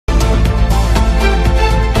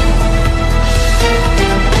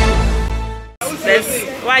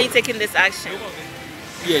are you taking this action?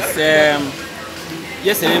 Yes,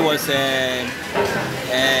 yesterday was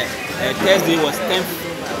Thursday was 10th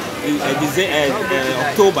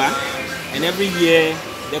October, and every year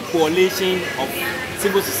the coalition of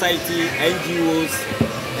civil society, NGOs,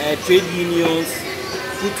 trade unions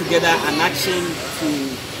put together an action to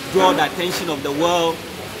draw the attention of the world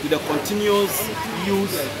to the continuous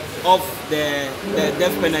use of the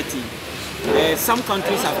death penalty. Some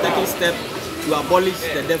countries have taken steps to abolish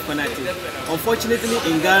the death penalty. Unfortunately,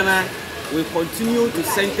 in Ghana, we continue to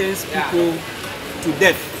sentence people to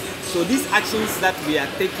death. So these actions that we are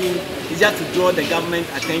taking is just to draw the government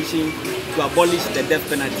attention to abolish the death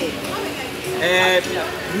penalty.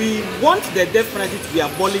 We want the death penalty to be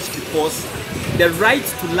abolished because the right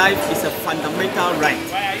to life is a fundamental right.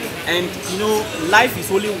 And you know, life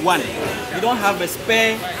is only one. You don't have a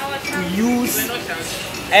spare to use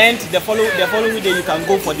and the following day you can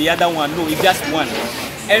go for the other one. No, it's just one.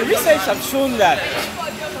 And research have shown that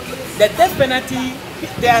the death penalty,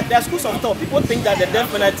 there are schools of thought. People think that the death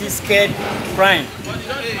penalty scared crime.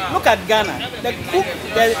 Look at Ghana. The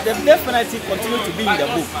death penalty continues to be in the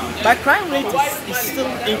book, but crime rate is still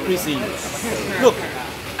increasing. Look,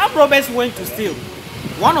 armed robbers went to steal.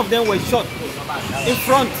 One of them was shot in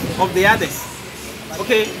front of the others.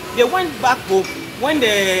 Okay, they went back home. When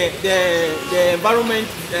the environment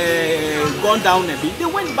gone down a bit, they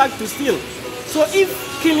went back to steal. So if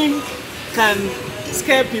killing can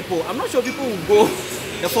scare people, I'm not sure people will go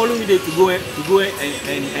the following day to go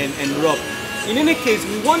and rob. In any case,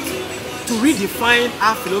 we want to redefine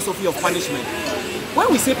our philosophy of punishment.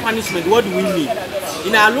 When we say punishment, what do we mean?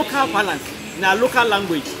 In our local parlance, in our local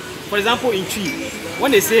language, for example, in Chi,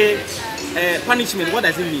 when they say punishment, what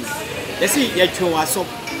does it mean? They say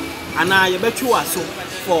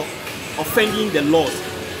for offending the laws.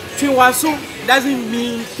 Chiwaso doesn't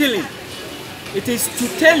mean killing. It is to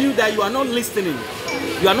tell you that you are not listening.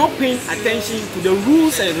 You are not paying attention to the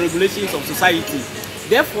rules and regulations of society.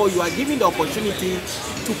 Therefore, you are given the opportunity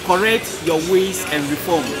to correct your ways and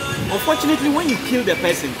reform. Unfortunately, when you kill the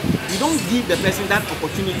person, you don't give the person that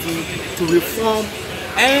opportunity to reform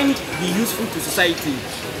and be useful to society.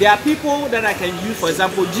 There are people that I can use, for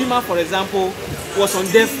example, Jima, for example, was on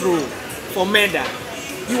death row for murder.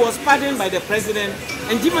 He was pardoned by the president,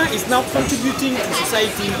 and Jima is now contributing to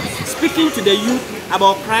society, speaking to the youth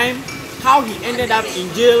about crime, how he ended up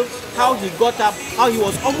in jail, how he got up, how he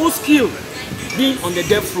was almost killed being on the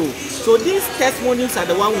death row. So these testimonies are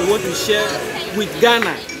the one we want to share with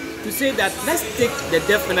Ghana to say that let's take the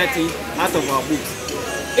death penalty out of our books.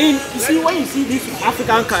 You see, when you see these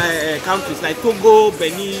African countries like Togo,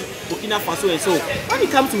 Benin, Burkina Faso and so, when it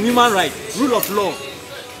comes to human rights, rule of law,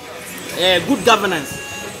 good governance,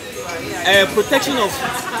 protection of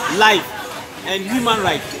life and human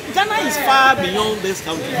rights, Ghana is far beyond this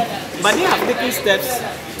country, but they have taken steps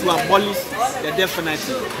to abolish the death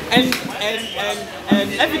penalty. And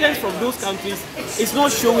evidence from those countries is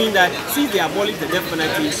not showing that since they abolished the death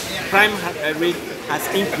penalty, crime rate has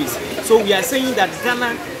increased. So we are saying that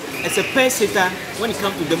Ghana is a pace-setter when it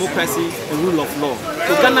comes to democracy and rule of law.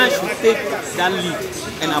 So Ghana should take that lead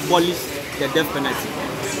and abolish the death penalty.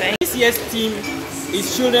 This year's theme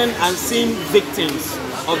is children and seeing victims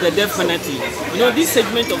of the death penalty. You know, this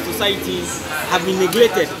segment of society have been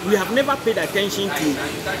neglected. We have never paid attention to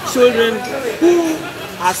children who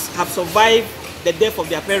have survived the death of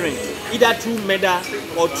their parents, either through murder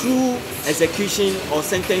or through execution or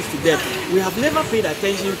sentence to death. We have never paid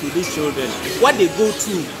attention to these children, what they go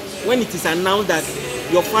through when it is announced that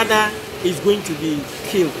your father is going to be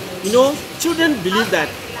killed. You know, children believe that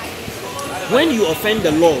when you offend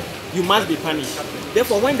the law, you must be punished.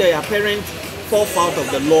 Therefore, when their parents fall foul of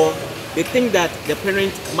the law, they think that the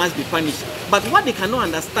parent must be punished. But what they cannot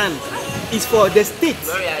understand is for the state,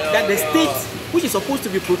 that the state, which is supposed to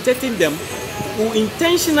be protecting them, who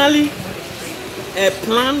intentionally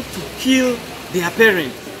plan to kill their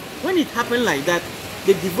parent. When it happened like that,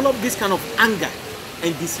 they develop this kind of anger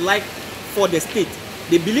and dislike for the state.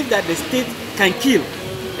 They believe that the state can kill,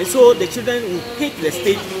 and so the children will hate the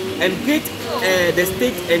state and hate the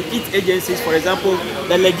state and its agencies. For example,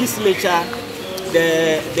 the legislature,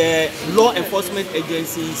 the law enforcement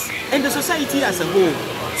agencies, and the society as a whole.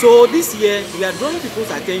 So this year, we are drawing people's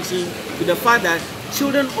attention to the fact that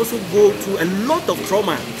children also go through a lot of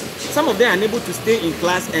trauma. Some of them are unable to stay in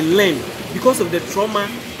class and learn because of the trauma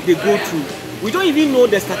they go through. We don't even know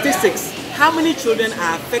the statistics, how many children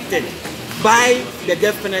are affected by the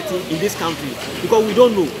death penalty in this country, because we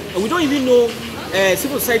don't know. And we don't even know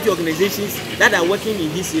civil society organizations that are working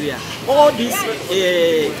in this area. All these,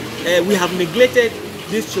 we have neglected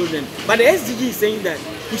these children. But the SDG is saying that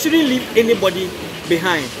we shouldn't leave anybody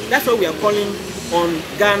behind. That's why we are calling on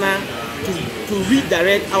Ghana to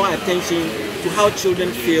redirect our attention to how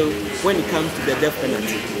children feel when it comes to the death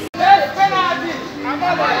penalty. Death penalty!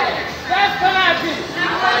 Death penalty!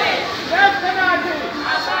 Death penalty!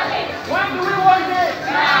 When do we want it?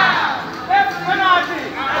 Now! Death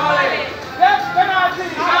penalty! Death penalty!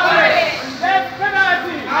 Death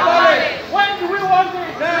penalty! When do we want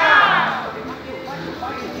it? Now!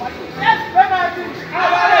 Death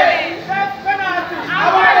penalty!